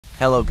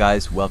Hello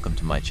guys, welcome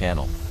to my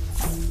channel.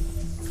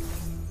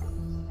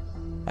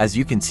 As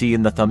you can see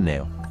in the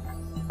thumbnail,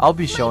 I'll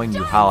be showing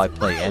you how I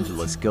play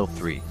Angela Skill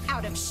 3.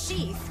 Out of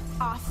sheath,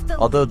 off the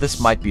Although this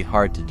leash. might be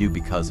hard to do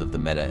because of the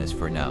meta as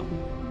for now.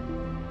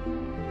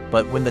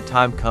 But when the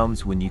time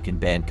comes when you can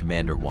ban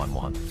Commander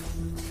Wanwan,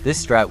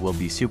 this strat will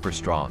be super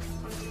strong.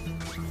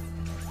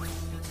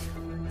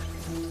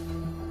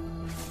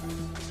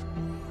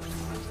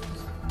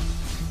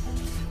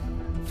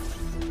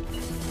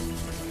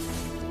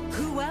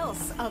 Who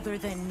else other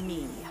than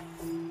me?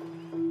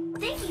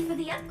 Thank you for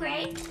the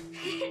upgrade.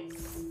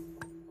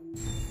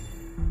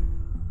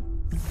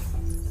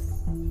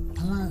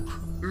 Brooke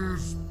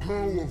is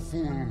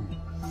powerful.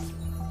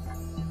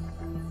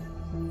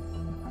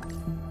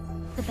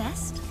 The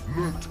best?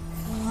 Let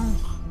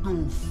Brooke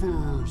go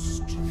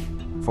first.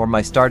 For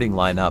my starting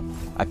lineup,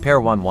 I pair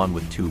Wanwan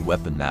with 2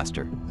 Weapon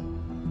Master.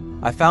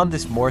 I found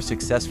this more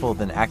successful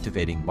than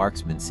activating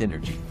Marksman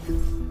Synergy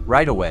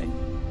right away.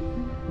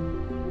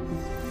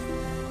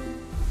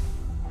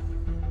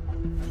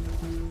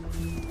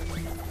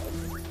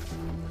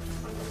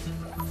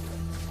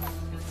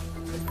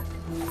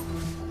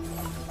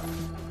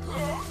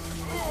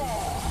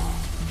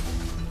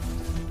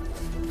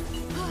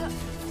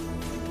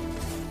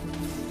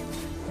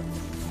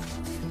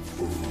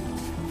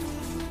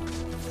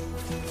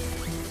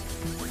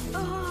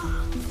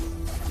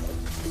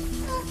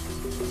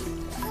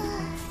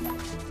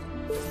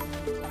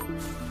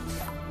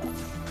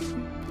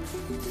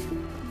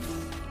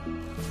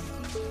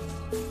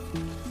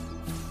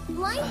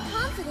 Blind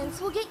confidence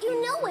will get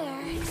you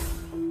nowhere.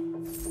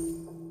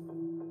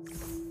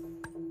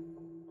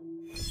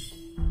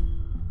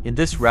 In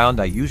this round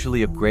I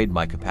usually upgrade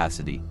my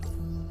capacity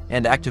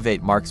and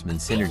activate Marksman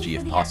Synergy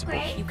if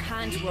possible. You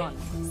can't run.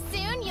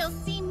 Soon you'll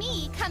see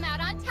me come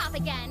out on top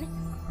again.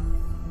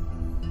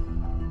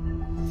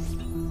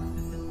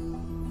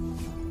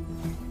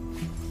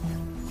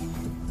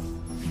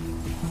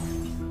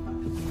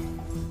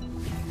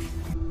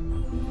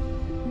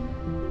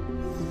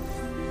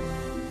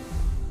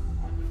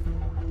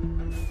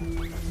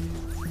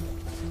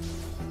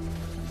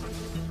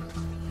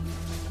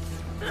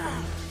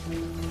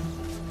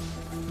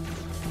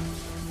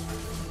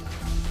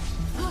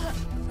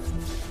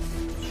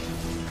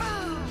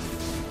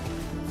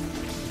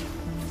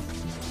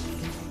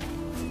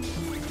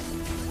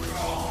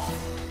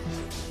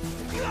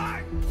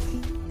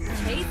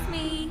 Chase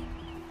me.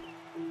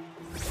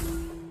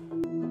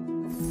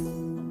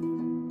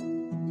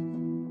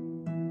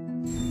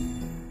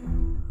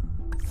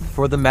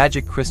 For the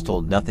magic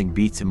crystal, nothing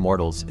beats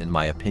immortals in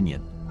my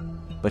opinion.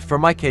 But for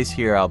my case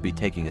here, I'll be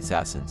taking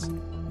assassins.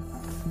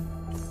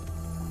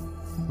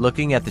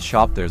 Looking at the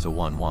shop, there's a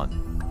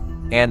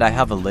Wanwan, and I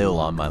have a Layla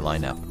on my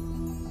lineup.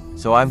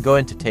 So I'm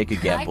going to take a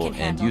gamble and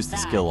handle use the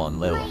that. skill on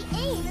My Layla,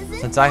 aim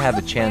is since I have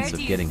a Where chance do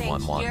of you getting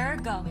think Wanwan. you're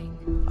going?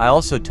 I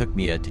also took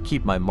Mia to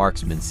keep my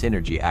Marksman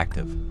Synergy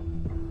active.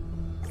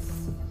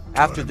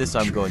 After this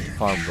I'm going to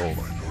farm gold,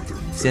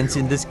 since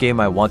in this game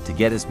I want to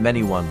get as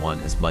many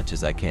 1-1 as much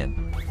as I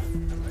can.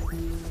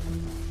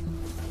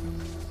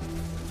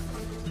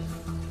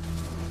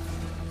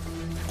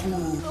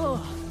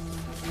 Oh.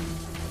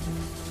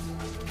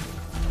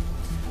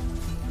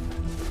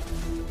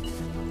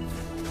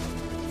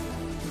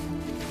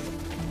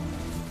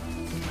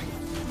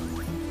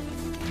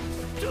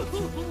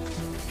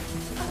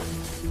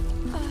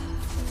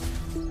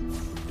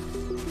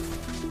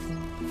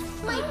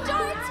 my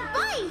darts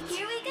bite.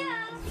 Here we go.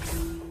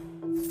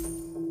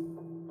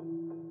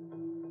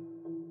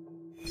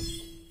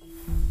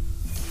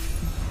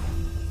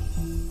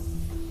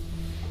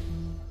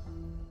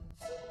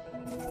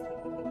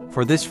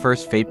 For this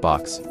first fate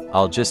box,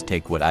 I'll just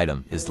take what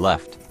item is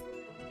left.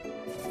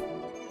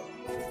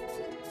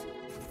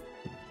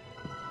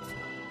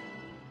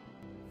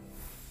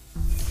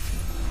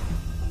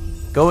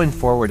 Going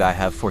forward I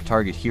have 4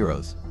 target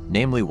heroes,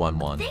 namely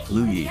Wanwan, Thank you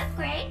Lu for Yi, the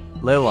upgrade.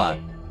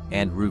 Layla,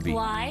 and Ruby.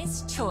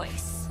 Wise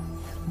choice.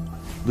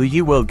 Lu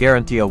Yi will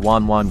guarantee a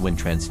Wanwan when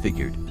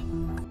transfigured,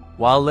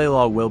 while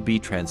Layla will be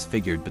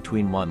transfigured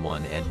between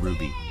Wanwan and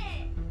Ruby.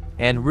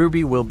 And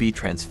Ruby will be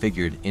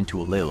transfigured into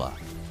a Layla.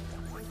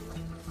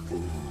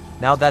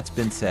 Now that's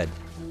been said,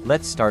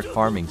 let's start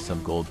farming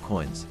some gold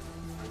coins.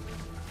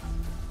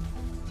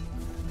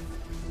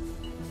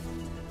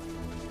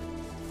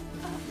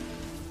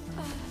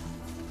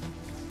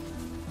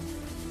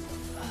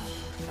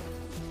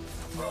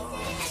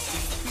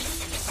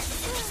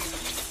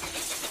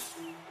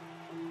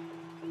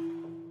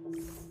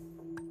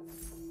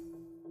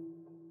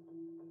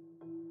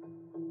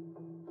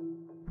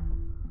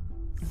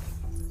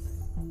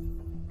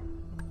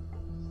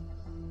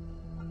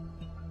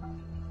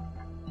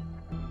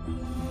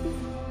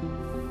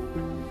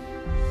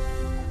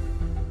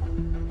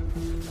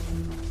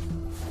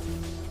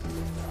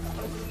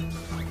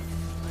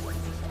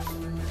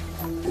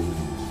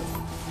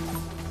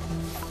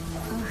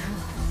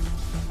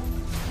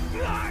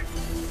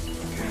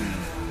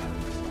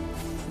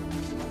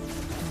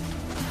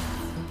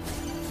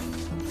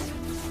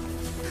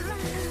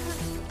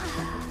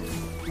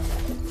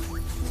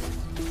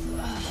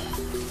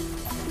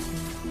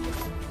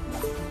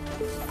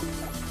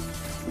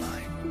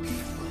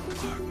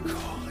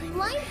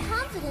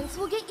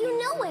 will get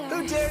you nowhere.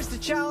 Who dares to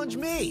challenge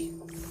me?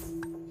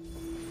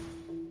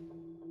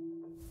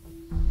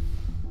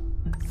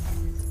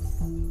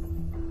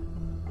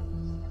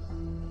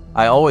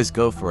 I always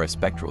go for a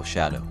spectral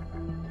shadow.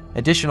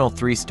 Additional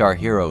 3-star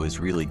hero is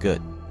really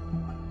good.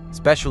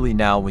 Especially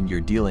now when you're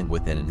dealing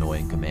with an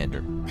annoying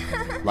commander.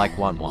 Like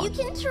Wanwan. You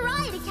can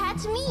try to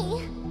catch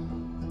me.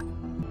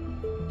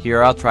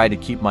 Here I'll try to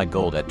keep my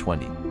gold at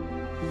 20.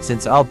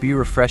 Since I'll be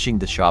refreshing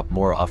the shop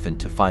more often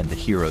to find the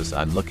heroes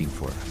I'm looking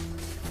for.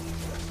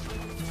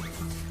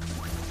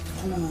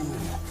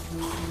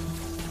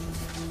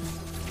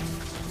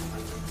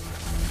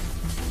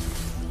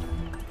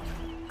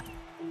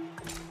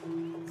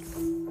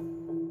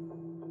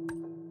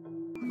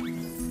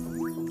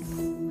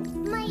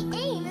 My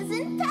aim is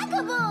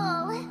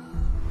impeccable.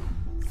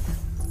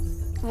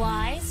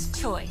 Wise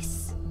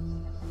choice.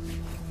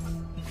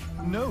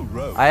 No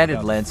road. I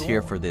added Lance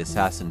here for the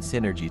assassin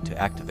synergy to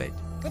activate.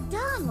 The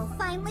dawn will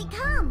finally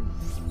come.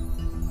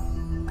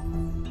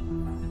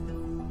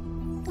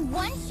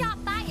 One shot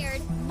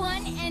fired,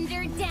 one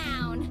ender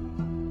down.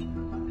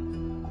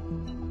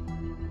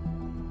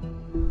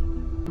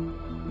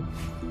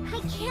 I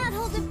can't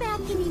hold it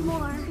back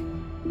anymore.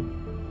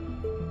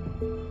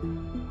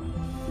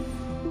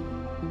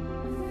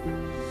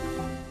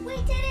 We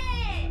did it!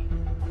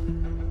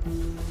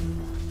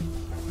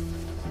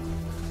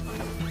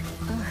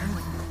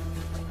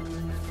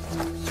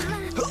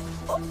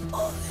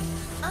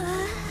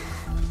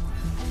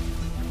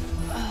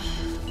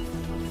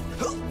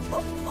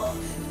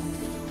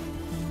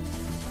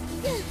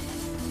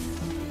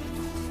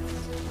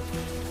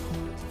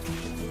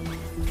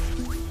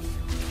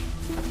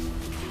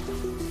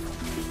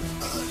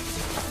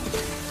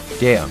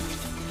 Damn.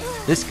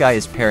 This guy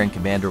is pairing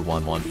Commander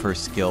Wanwan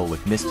first skill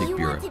with Mystic You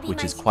Bureau, want to be which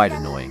my is quite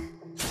Stella? annoying.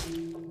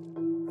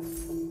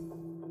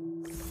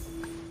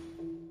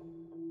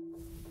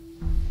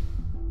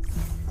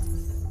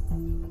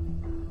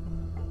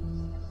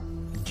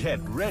 Get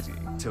ready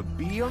to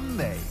be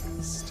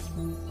amazed.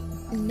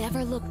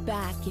 Never look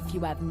back if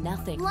you have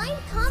nothing. Blind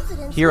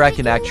confidence Here will I get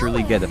can you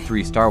actually get a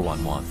nowhere. 3-star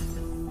Wanwan,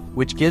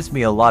 which gives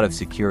me a lot of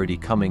security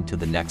coming to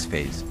the next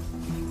phase.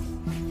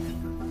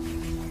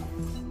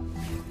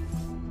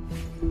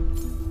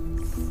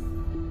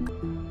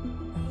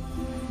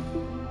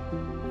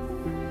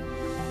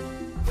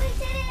 We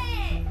did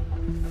it!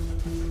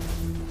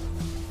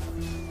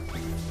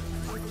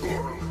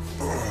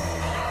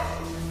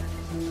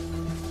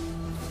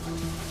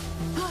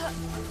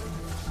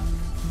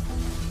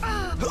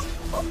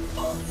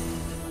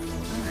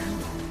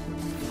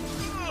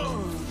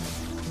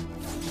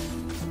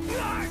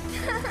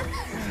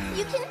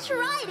 You can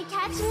try to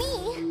catch me.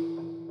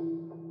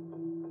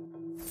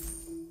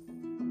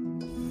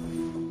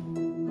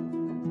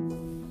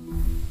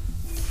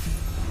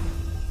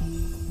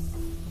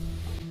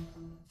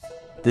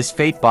 This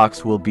fate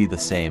box will be the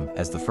same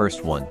as the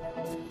first one.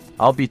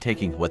 I'll be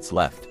taking what's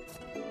left.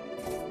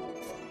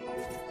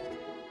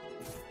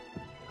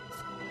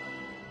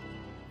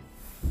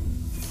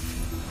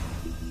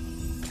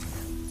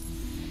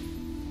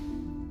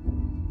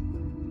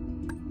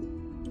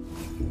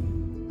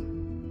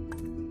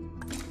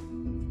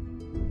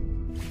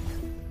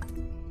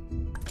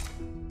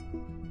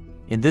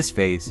 In this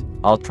phase,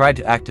 I'll try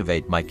to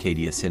activate my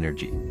Cadia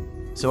synergy.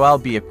 So I'll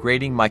be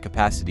upgrading my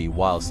capacity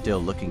while still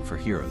looking for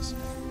heroes.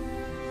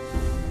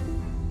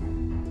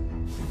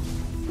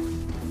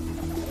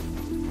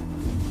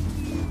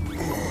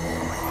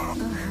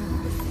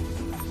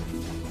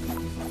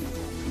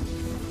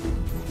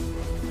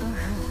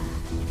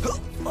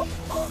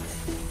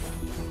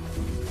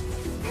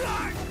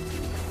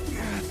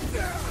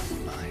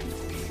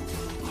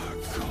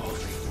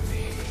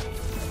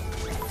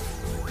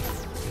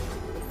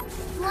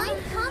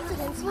 Blind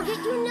confidence will get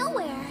you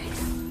nowhere.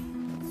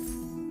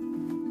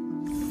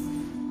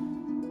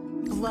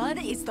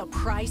 Blood is the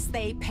price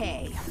they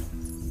pay.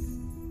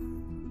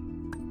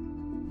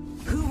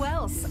 Who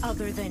else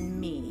other than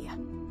me?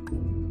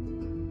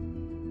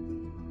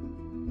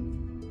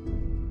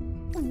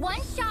 One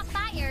shot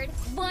fired,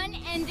 one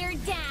ender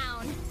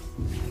down.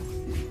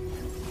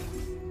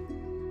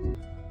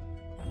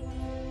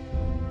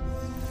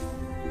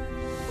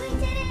 We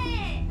did it!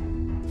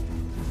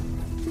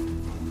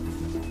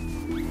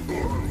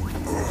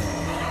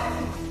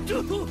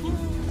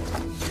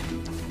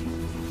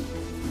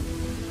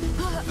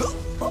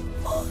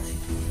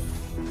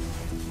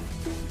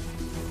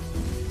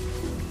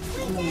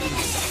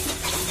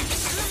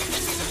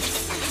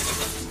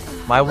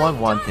 My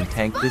Wanwan can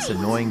tank this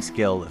annoying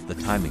skill if the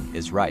timing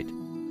is right.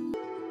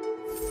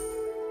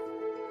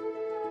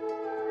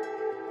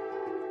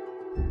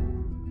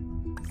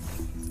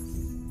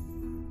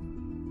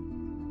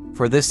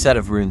 For this set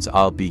of runes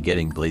I'll be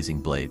getting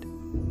Blazing Blade.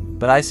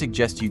 But I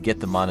suggest you get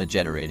the mana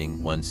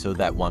generating one so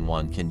that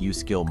Wanwan can use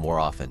skill more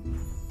often.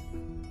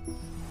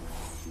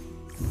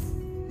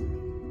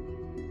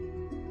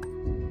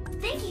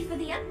 Thank you for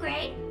the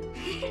upgrade.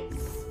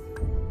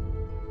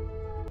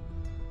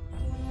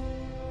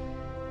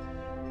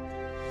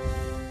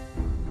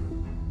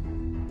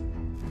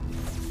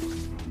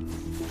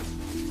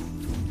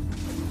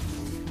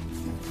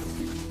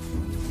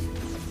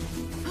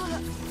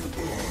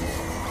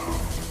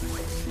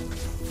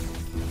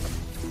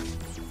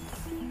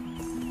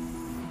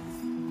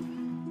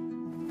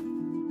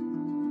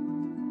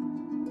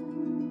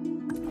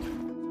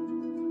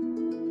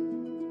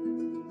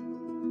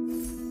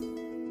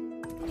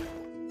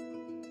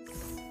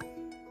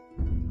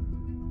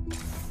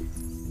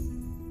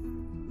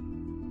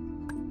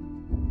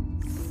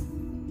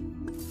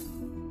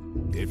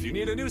 If you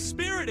need a new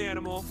spirit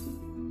animal.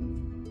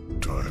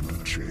 Time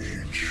to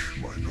change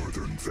my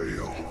northern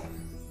veil.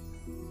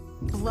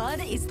 Blood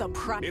is the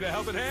price. Need a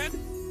helping hand?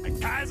 A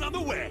guy's on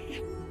the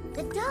way.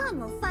 The dawn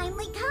will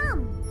finally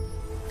come.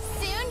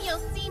 Soon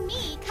you'll see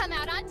me come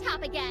out on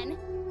top again.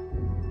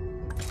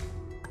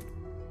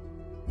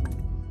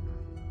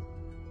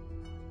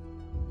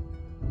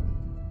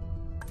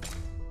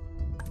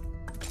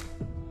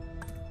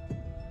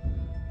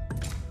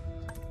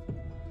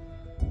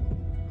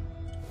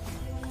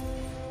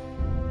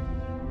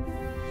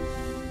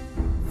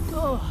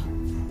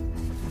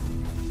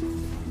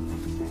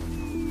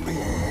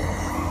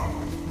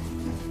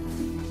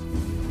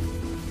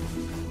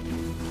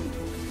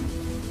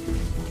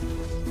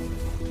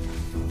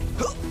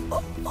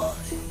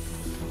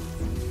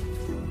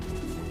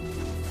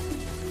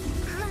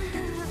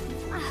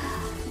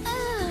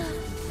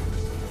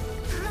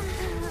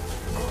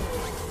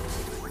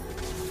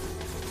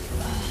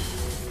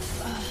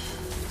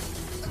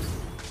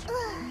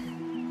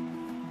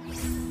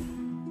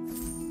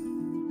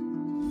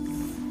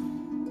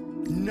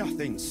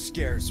 Nothing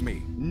scares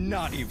me,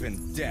 not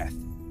even death.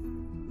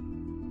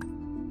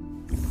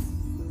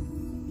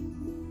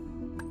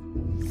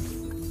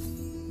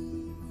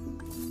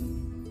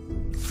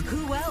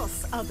 Who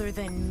else other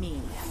than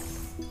me?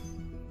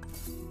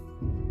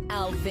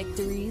 Our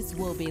victories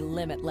will be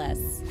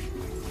limitless.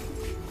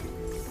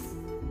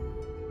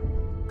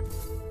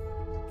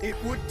 It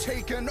would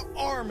take an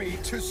army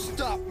to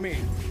stop me.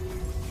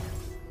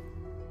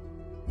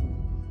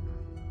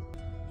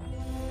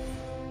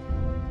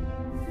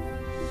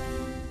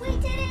 We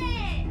did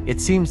it!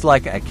 It seems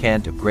like I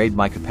can't upgrade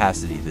my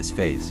capacity this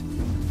phase.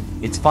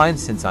 It's fine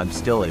since I'm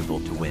still able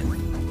to win.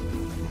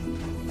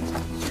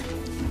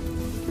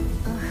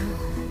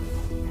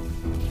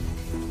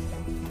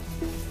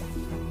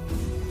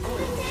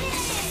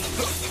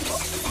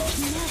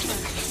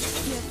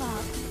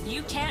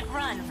 You can't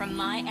run from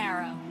my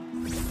arrow.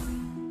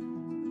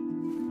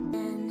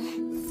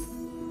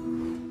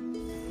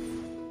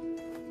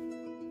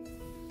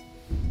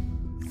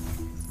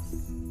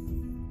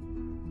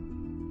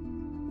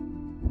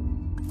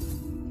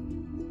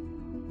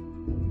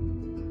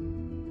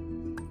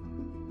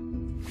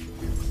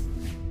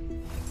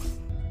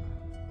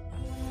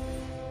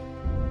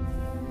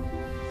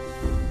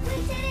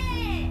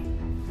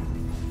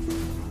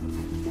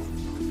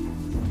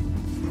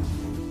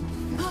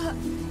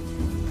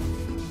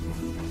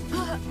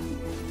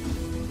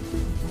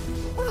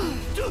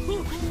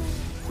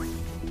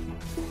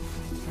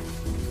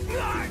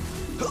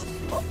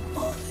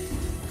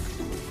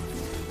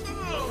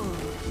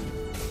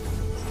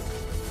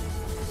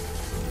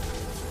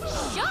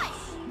 Shush!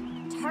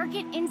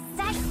 Target in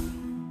sight.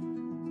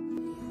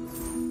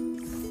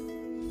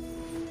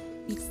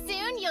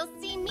 Soon you'll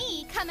see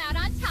me come out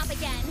on top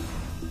again.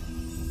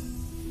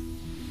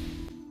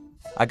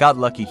 I got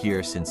lucky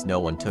here since no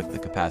one took the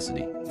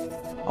capacity.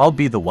 I'll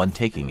be the one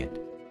taking it.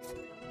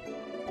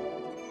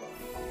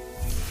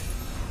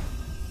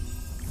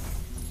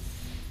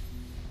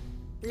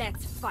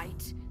 Let's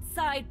fight,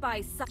 side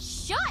by side.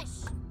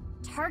 Shush!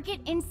 Target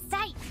in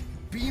sight.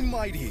 Be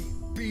mighty,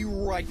 be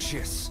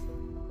righteous.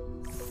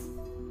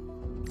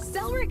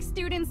 Cellric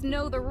students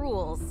know the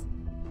rules.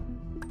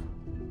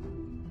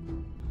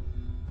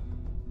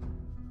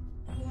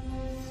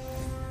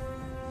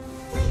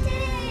 We did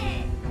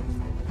it!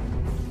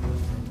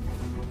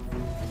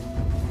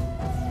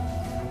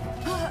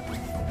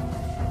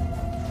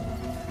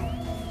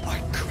 I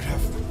could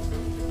have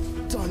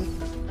done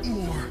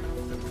more.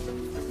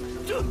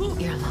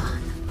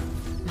 Irlan,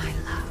 my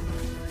love.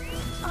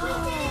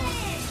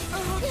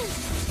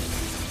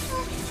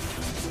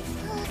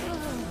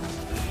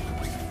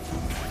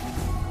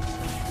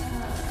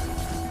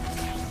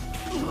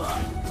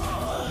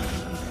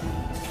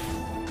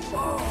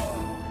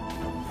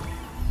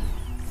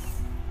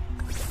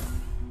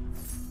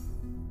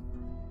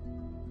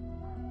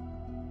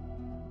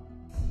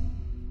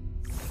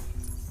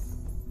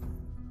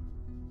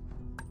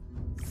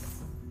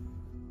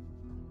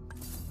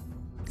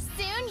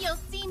 Soon you'll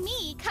see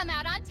me come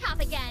out on top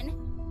again.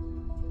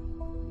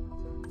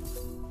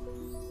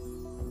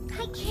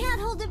 I can't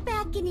hold it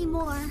back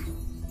anymore.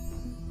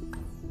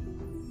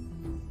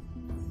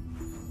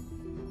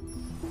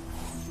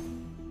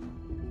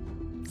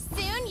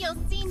 Soon you'll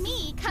see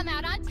me come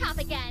out on top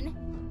again.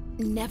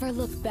 Never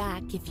look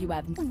back if you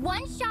have.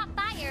 One shot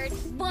fired,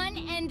 one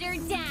ender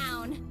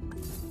down.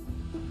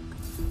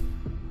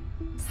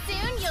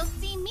 Soon you'll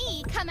see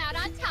me come out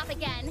on top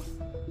again.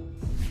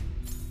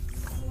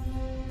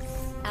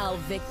 Our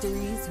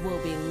victories will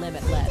be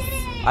limitless.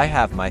 I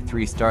have my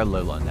 3-star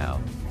Lola now,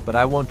 but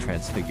I won't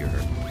transfigure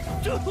her.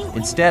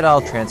 Instead,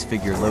 I'll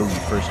transfigure Loli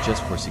first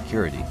just for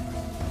security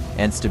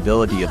and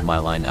stability of my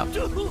lineup.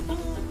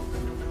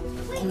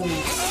 My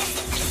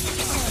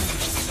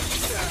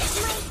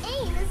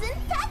aim is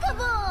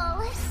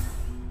impeccable!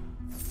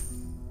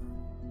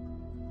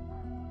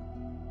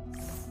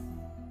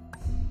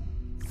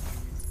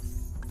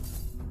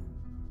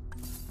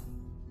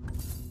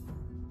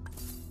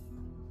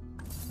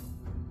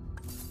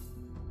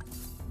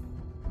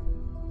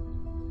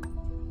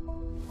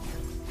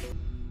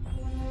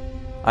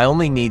 I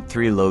only need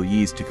 3 low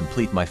Yis to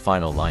complete my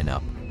final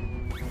lineup.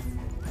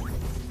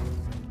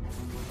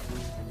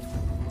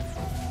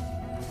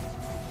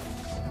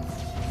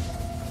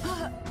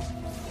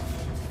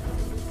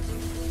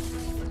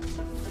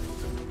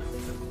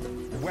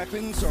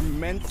 Weapons are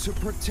meant to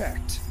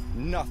protect,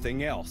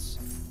 nothing else.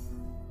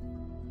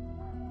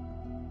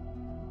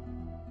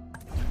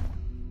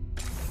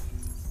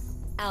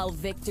 Our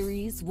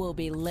victories will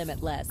be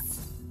limitless.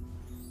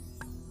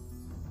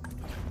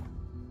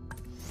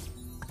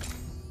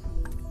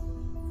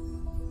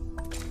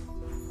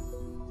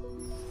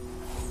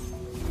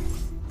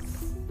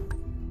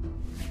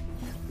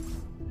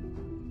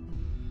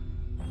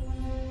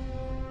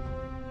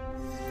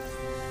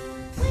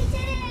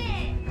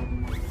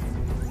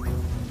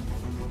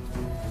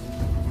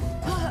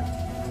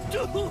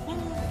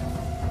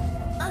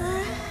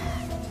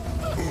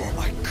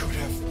 I could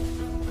have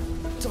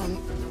done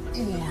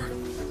more.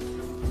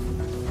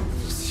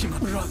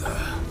 Brother,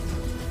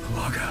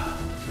 Waga,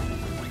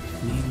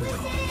 Nindo.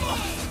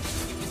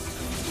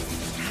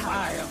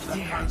 I am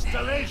the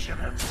constellation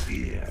of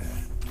fear.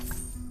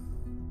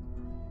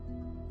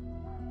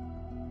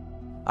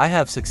 I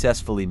have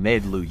successfully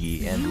made Lu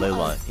Yi and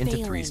Layla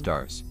into 3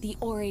 stars. The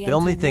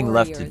only thing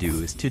left to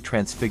do is to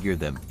transfigure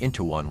them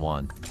into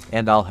Wanwan,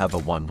 and I'll have a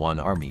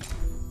Wanwan army.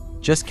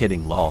 Just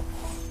kidding, lol.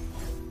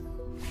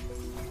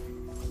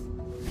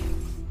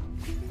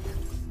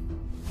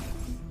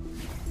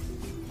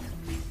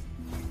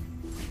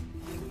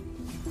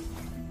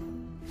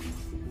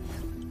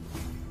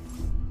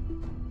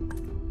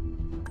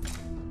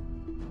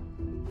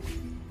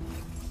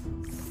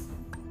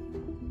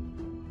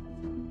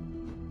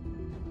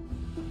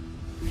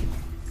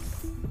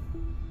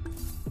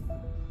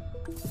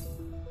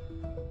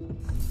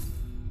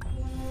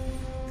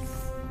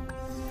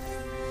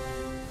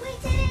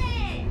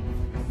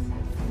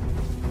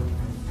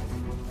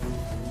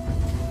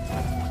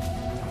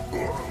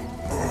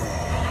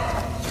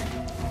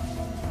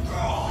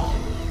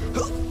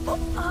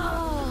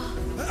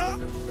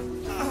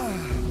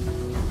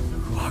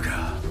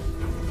 Waga,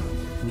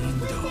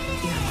 Nindo.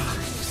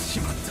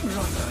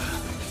 Brother.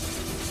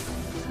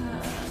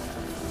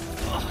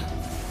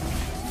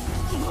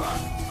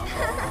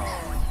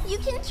 You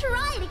can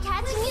try to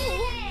catch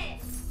me.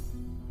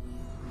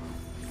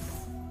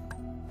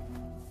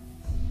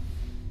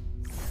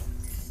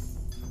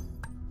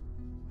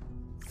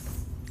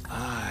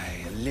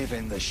 I live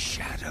in the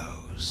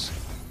shadows.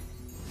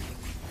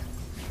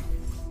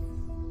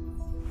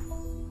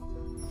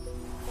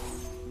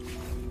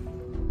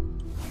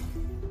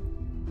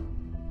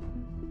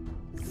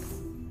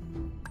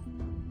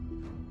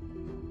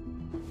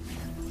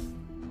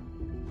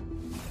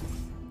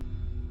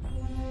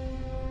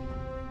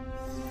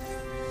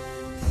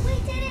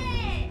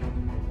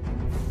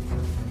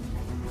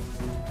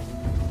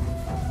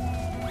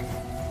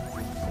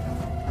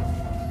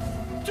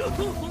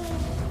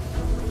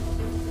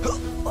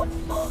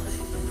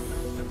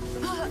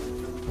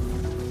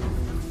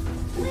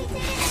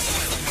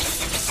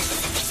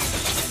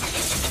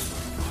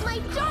 My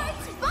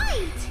darts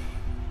bite!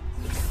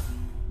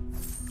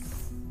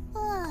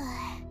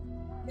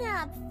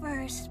 Nap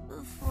first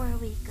before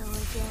we go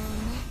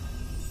again.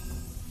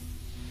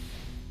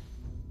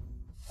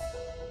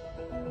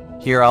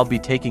 Here I'll be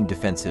taking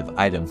defensive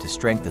item to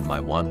strengthen my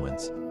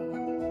Wanwans.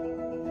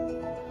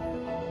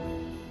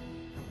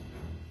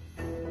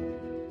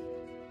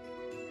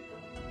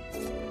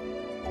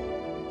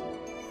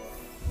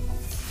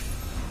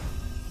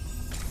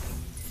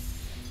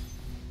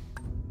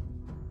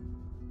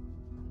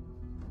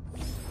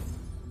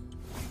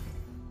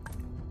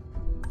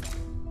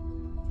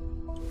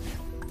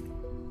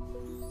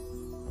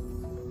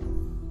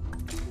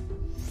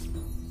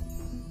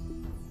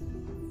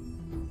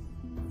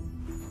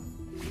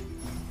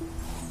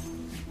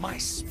 My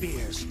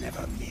spears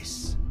never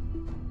miss.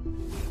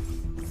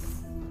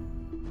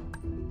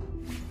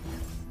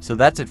 So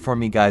that's it for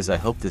me, guys. I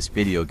hope this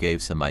video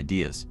gave some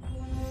ideas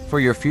for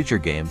your future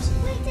games.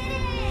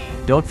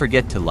 Don't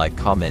forget to like,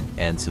 comment,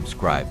 and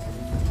subscribe.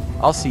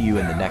 I'll see you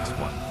in the next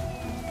one.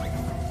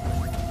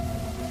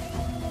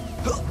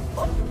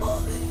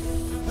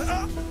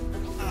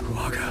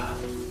 Waga,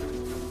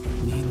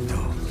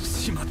 Nindo.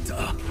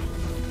 Shimatta.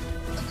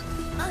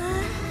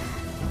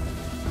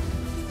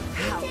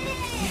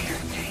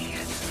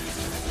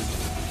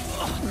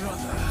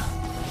 Brother.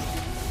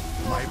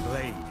 My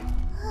blade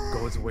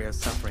goes where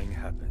suffering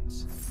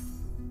happens.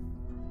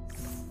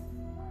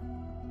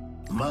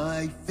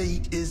 My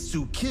fate is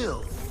to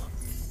kill.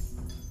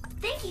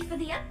 Thank you for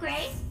the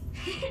upgrade.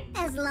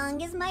 As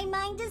long as my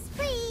mind is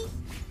free,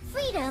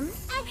 freedom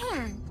at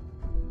hand.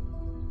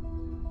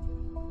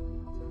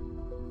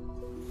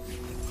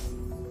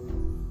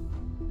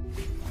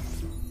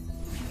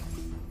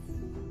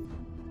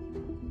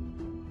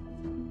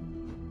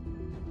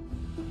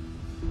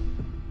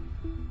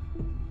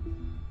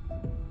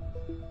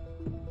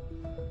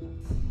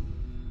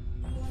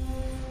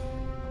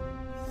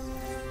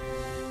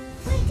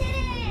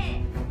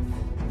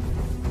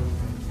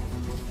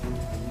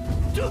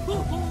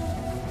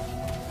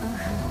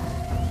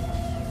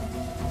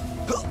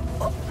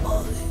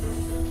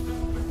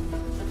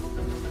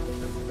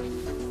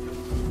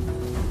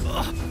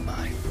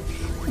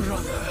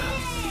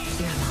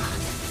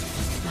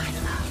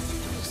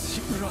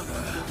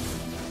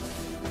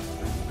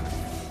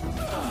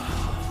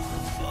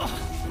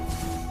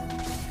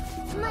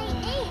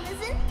 aim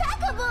is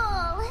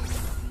impeccable!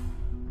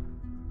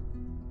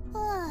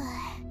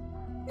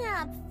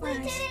 Nap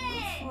first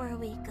before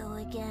we go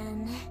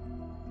again.